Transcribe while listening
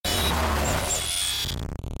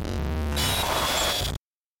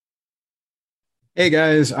Hey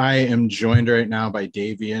guys, I am joined right now by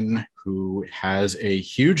Davian, who has a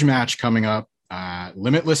huge match coming up.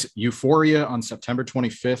 Limitless Euphoria on September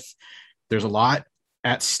 25th. There's a lot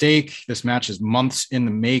at stake. This match is months in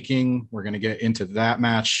the making. We're going to get into that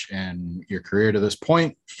match and your career to this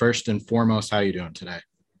point. First and foremost, how are you doing today?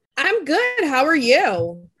 I'm good. How are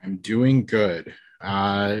you? I'm doing good.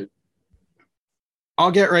 I'll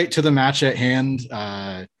get right to the match at hand.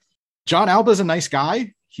 John Alba's a nice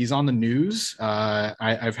guy. He's on the news.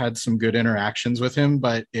 I've had some good interactions with him,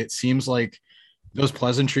 but it seems like those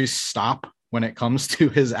pleasantries stop when it comes to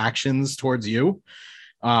his actions towards you.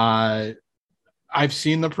 I've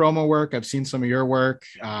seen the promo work. I've seen some of your work.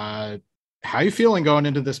 How are you feeling going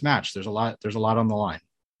into this match? There's a lot. There's a lot on the line.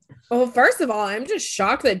 Well, first of all, I'm just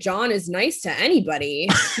shocked that John is nice to anybody.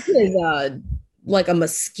 He is like a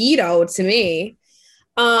mosquito to me.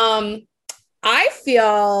 Um, I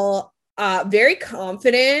feel very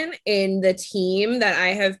confident in the team that I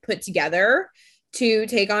have put together to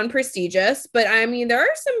take on Prestigious, but I mean, there are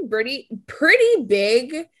some pretty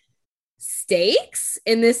big stakes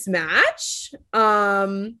in this match.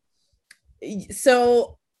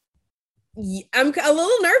 So I'm a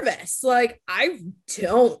little nervous. Like, I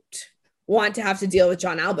don't want to have to deal with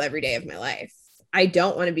John Alba every day of my life. I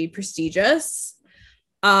don't want to be Prestigious.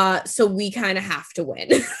 So we kind of have to win.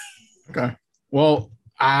 Okay. Well,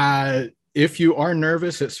 if you are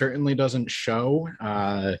nervous, it certainly doesn't show.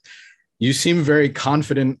 You seem very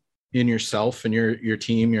confident in yourself and your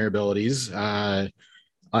team, your abilities. The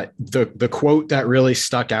quote that really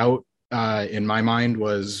stuck out in my mind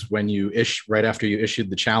was when right after you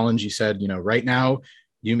issued the challenge, you said, right now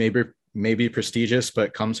you may be Prestigious,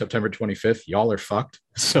 but come September 25th, y'all are fucked.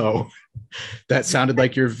 So that sounded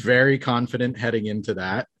like you're very confident heading into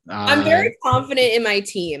that. I'm very confident in my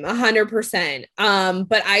team, 100%.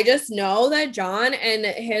 But I just know that John and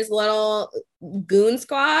his little goon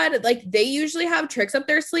squad, like, they usually have tricks up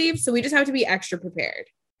their sleeves, so we just have to be extra prepared.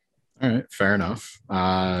 All right, fair enough.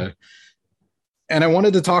 And I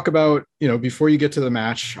wanted to talk about, before you get to the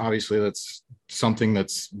match, obviously that's something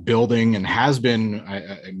that's building and has been,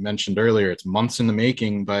 I mentioned earlier, it's months in the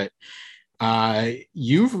making, but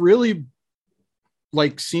you've really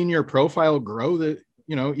seen your profile grow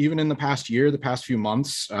even in the past year, the past few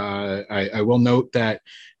months. I will note that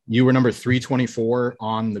you were number 324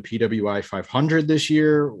 on the PWI 500 this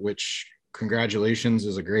year, which congratulations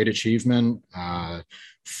is a great achievement.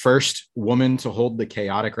 First woman to hold the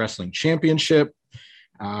Chaotic Wrestling Championship.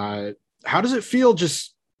 How does it feel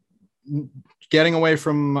just getting away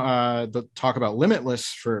from the talk about Limitless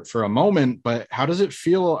for a moment, but how does it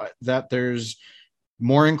feel that there's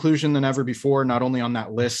more inclusion than ever before, not only on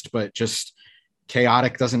that list, but just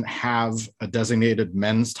Chaotic doesn't have a designated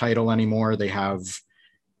men's title anymore. They have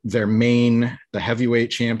the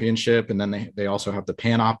heavyweight championship, and then they also have the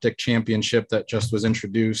Panoptic championship that just was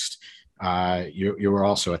introduced. You were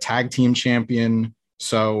also a tag team champion.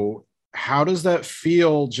 So how does that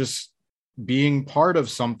feel, just being part of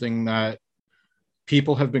something that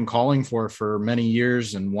people have been calling for many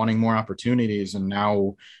years and wanting more opportunities, and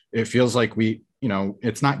now it feels like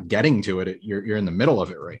it's not getting to it. You're in the middle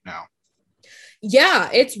of it right now. Yeah,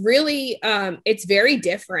 it's really it's very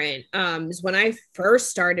different. When I first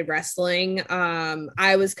started wrestling,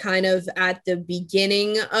 I was kind of at the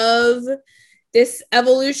beginning of this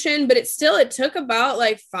evolution, but it took about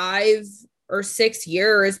like 5 or 6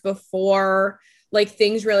 years before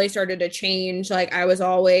things really started to change. Like, I was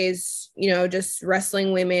always, just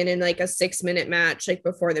wrestling women in like a 6-minute match, like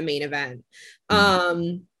before the main event.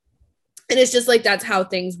 And it's just like, that's how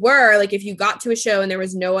things were. Like, if you got to a show and there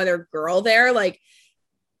was no other girl there, like,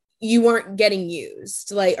 you weren't getting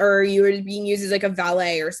used, or you were being used as like a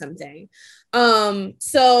valet or something.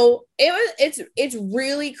 So it's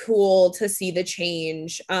really cool to see the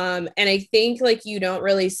change. And I think you don't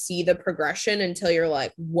really see the progression until you're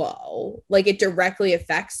like, whoa, like, it directly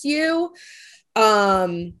affects you.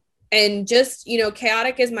 And just,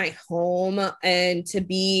 Chaotic is my home, and to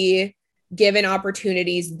be given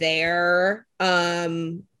opportunities there,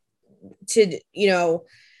 to,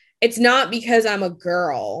 it's not because I'm a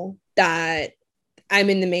girl that I'm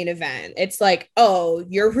in the main event. It's like, oh,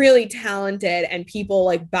 you're really talented and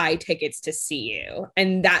people buy tickets to see you,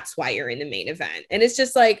 and that's why you're in the main event. And it's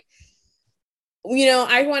just like,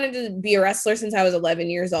 I wanted to be a wrestler since I was 11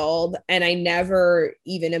 years old, and I never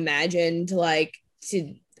even imagined to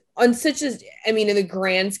on such as, I mean, in the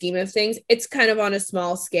grand scheme of things, it's kind of on a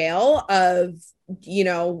small scale of,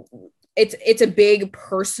 it's a big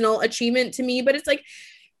personal achievement to me, but it's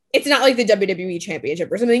not like the WWE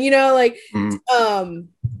championship or something, Mm.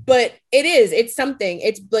 but it's something.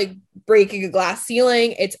 It's like breaking a glass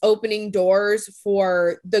ceiling. It's opening doors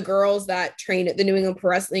for the girls that train at the New England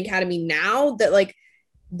Pro Wrestling Academy now, that like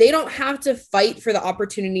they don't have to fight for the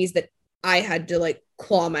opportunities that I had to like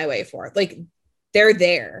claw my way for. Like they're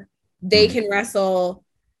there. They can wrestle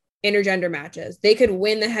intergender matches. They could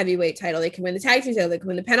win the heavyweight title. They can win the tag team title. They can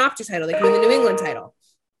win the Panoptic title. They can win the New England title.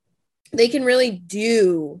 They can really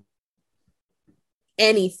do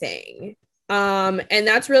anything. And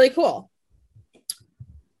that's really cool.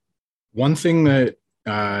 One thing that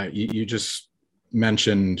you just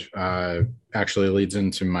mentioned actually leads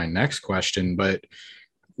into my next question, but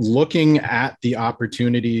looking at the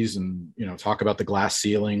opportunities and, talk about the glass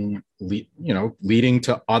ceiling, leading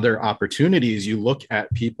to other opportunities, you look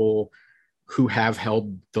at people who have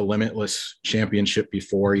held the Limitless Championship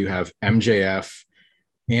before. You have MJF,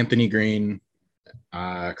 Anthony Green,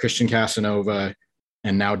 Christian Casanova,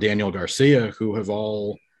 and now Daniel Garcia, who have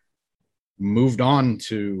all moved on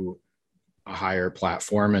to a higher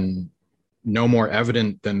platform, and no more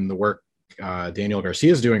evident than the work Daniel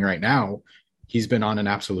Garcia is doing right now. He's been on an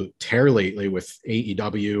absolute tear lately with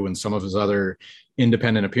AEW and some of his other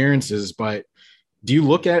independent appearances. But do you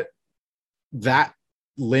look at that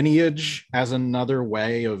lineage as another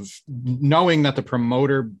way of knowing that the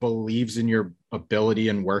promoter believes in your ability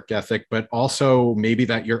and work ethic, but also maybe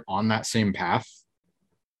that you're on that same path?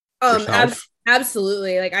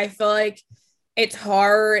 Absolutely. Like, I feel like it's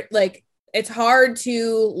hard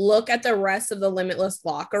to look at the rest of the Limitless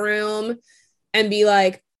locker room and be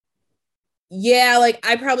like, yeah, like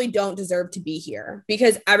I probably don't deserve to be here,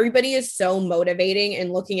 because everybody is so motivating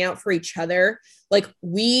and looking out for each other. Like,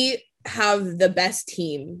 we have the best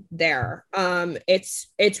team there.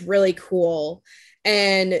 It's really cool.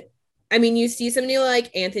 And I mean, you see somebody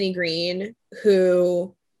like Anthony Green,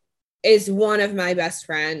 who is one of my best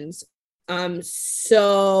friends,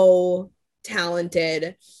 so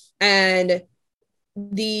talented, and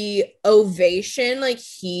the ovation like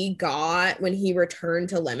he got when he returned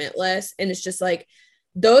to Limitless, and it's just like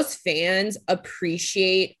those fans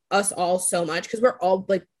appreciate us all so much, because we're all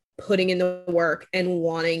like putting in the work and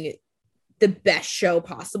wanting the best show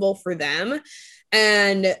possible for them.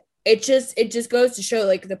 And it just goes to show,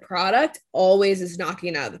 like, the product always is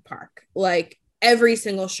knocking it out of the park. Like, every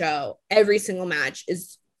single show, every single match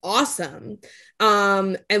is awesome.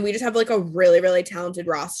 And we just have like a really, really talented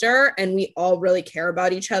roster, and we all really care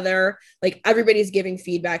about each other. Like, everybody's giving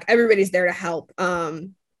feedback, everybody's there to help,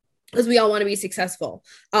 because we all want to be successful.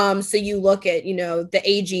 So you look at, the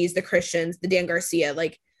AGs, the Christians, the Dan Garcia,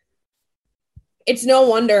 like, it's no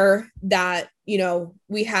wonder that,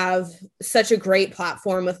 we have such a great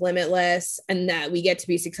platform with Limitless, and that we get to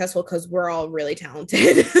be successful because we're all really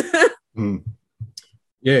talented.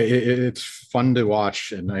 Yeah, it's fun to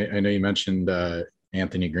watch. And I know you mentioned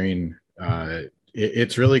Anthony Green.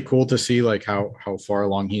 It's really cool to see like how far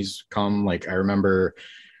along he's come. Like, I remember,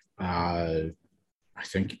 I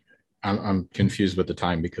think I'm confused with the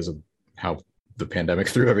time because of how the pandemic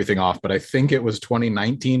threw everything off, but I think it was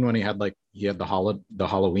 2019 when he had the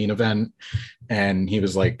Halloween event, and he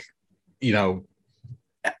was like,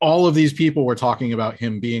 all of these people were talking about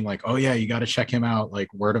him being like, oh yeah, you got to check him out,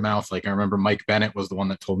 like word of mouth. Like, I remember Mike Bennett was the one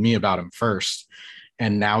that told me about him first.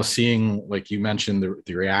 And now seeing, like you mentioned,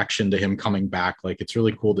 the reaction to him coming back, like, it's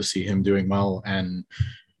really cool to see him doing well. And,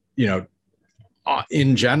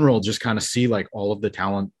 in general, just kind of see like all of the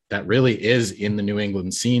talent that really is in the New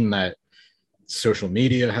England scene, that social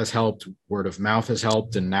media has helped, word of mouth has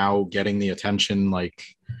helped, and now getting the attention, like,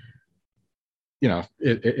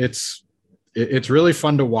 it's really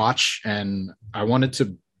fun to watch. And I wanted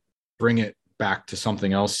to bring it back to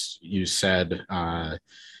something else you said. I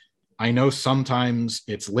know sometimes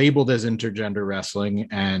it's labeled as intergender wrestling,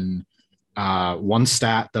 and one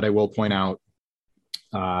stat that I will point out,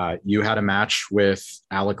 you had a match with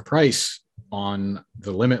Alec Price on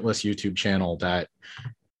the Limitless YouTube channel that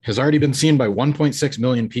has already been seen by 1.6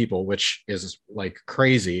 million people, which is like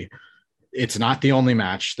crazy. It's not the only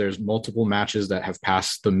match. There's multiple matches that have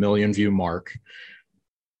passed the million view mark.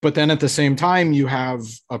 But then at the same time, you have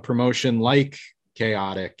a promotion like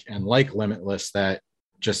Chaotic and like Limitless that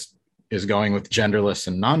just is going with genderless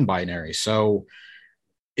and non-binary. So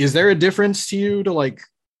is there a difference to you to like,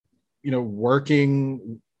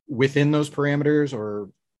 working within those parameters or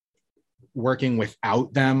working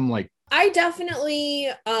without them? Like, I definitely,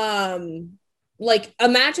 like, a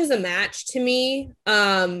match is a match to me.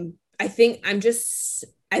 I think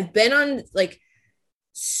I've been on like,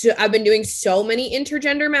 I've been doing so many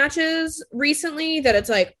intergender matches recently that it's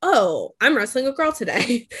like, oh, I'm wrestling a girl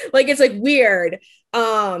today. Like, it's like weird.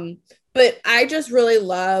 But I just really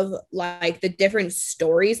love like the different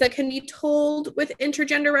stories that can be told with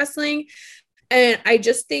intergender wrestling. And I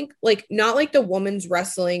just think like not like the women's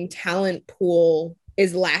wrestling talent pool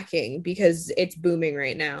is lacking because it's booming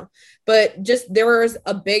right now, but just there was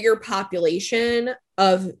a bigger population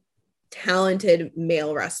of talented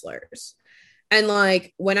male wrestlers. And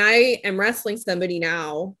like when I am wrestling somebody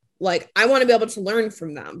now, like I want to be able to learn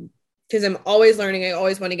from them because I'm always learning. I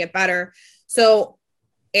always want to get better. So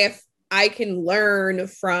if I can learn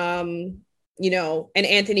from, an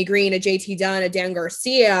Anthony Green, a JT Dunn, a Dan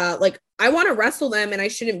Garcia, like I want to wrestle them and I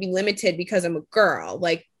shouldn't be limited because I'm a girl.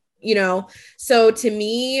 Like, so to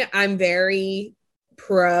me, I'm very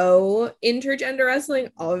pro intergender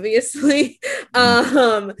wrestling, obviously.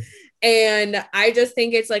 And I just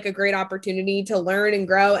think it's like a great opportunity to learn and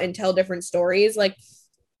grow and tell different stories. Like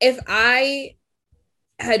if I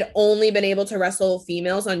had only been able to wrestle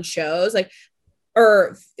females on shows, like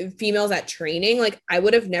or females at training, like I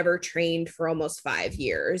would have never trained for almost 5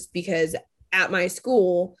 years because at my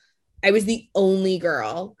school, I was the only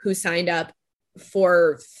girl who signed up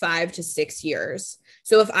for 5 to 6 years.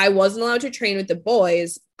 So if I wasn't allowed to train with the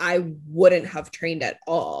boys, I wouldn't have trained at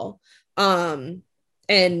all. And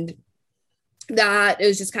that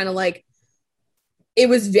is just kind of like, it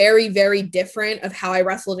was very, very different of how I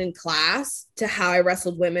wrestled in class to how I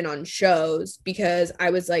wrestled women on shows because I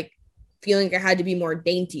was like feeling like I had to be more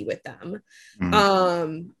dainty with them.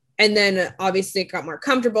 And then obviously it got more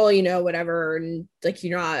comfortable, whatever. And like,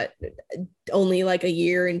 you're not only like a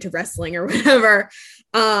year into wrestling or whatever.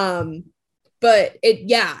 But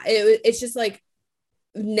it's just like,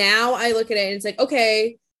 now I look at it and it's like,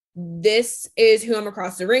 okay, this is who I'm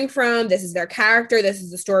across the ring from. This is their character. This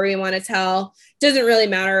is the story I want to tell. Doesn't really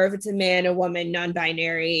matter if it's a man, a woman,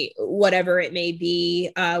 non-binary, whatever it may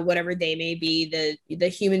be, whatever they may be. The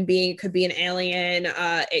human being, it could be an alien.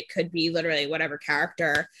 It could be literally whatever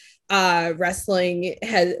character wrestling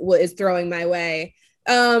is throwing my way.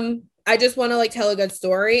 I just want to like tell a good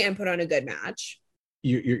story and put on a good match.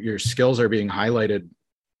 Your skills are being highlighted,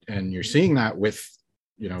 and you're seeing that with,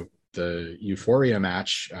 the Euphoria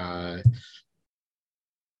match.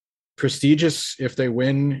 Prestigious, if they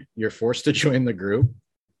win, you're forced to join the group.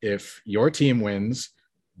 If your team wins,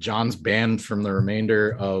 John's banned from the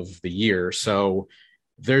remainder of the year. So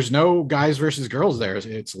there's no guys versus girls there.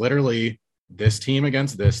 It's literally this team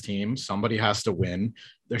against this team. Somebody has to win.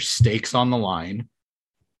 There's stakes on the line.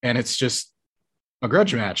 And it's just a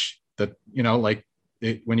grudge match that,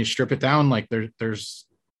 when you strip it down, like there's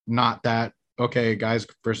not that, okay, guys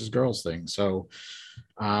versus girls thing. So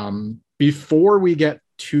before we get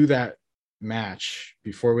to that match,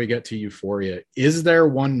 before we get to Euphoria, is there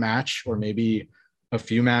one match or maybe a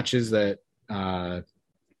few matches that I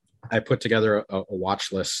put together a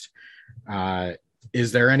watch list?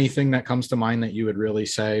 Is there anything that comes to mind that you would really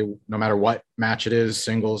say, no matter what match it is,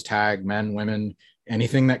 singles, tag, men, women,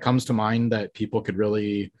 anything that comes to mind that people could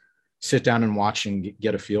really sit down and watch and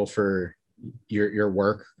get a feel for your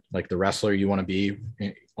work, like the wrestler you want to be,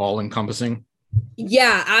 all encompassing?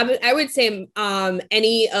 Yeah, I would say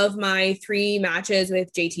any of my 3 matches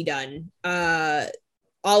with JT Dunn.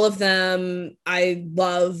 All of them I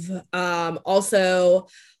love. Also,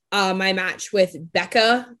 my match with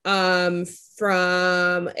Becca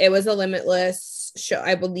from, it was a Limitless show.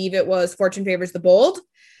 I believe it was Fortune Favors the Bold.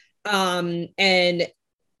 And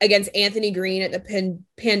against Anthony Green at the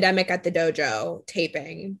Pandemic at the Dojo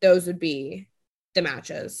taping. Those would be the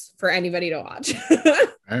matches for anybody to watch.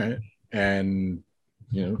 All right. And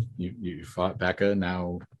you fought Becca.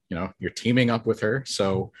 Now you're teaming up with her.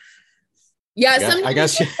 So yeah, I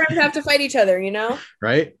guess friends have to fight each other,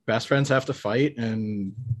 right? Best friends have to fight.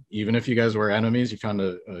 And even if you guys were enemies, you found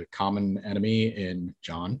a common enemy in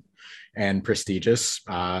John. And Prestigious.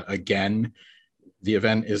 Again, the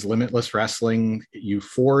event is Limitless Wrestling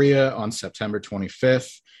Euphoria on September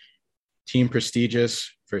 25th. Team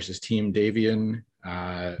Prestigious versus Team Davian.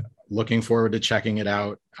 Looking forward to checking it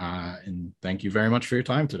out. And thank you very much for your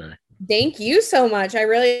time today. Thank you so much. I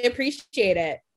really appreciate it.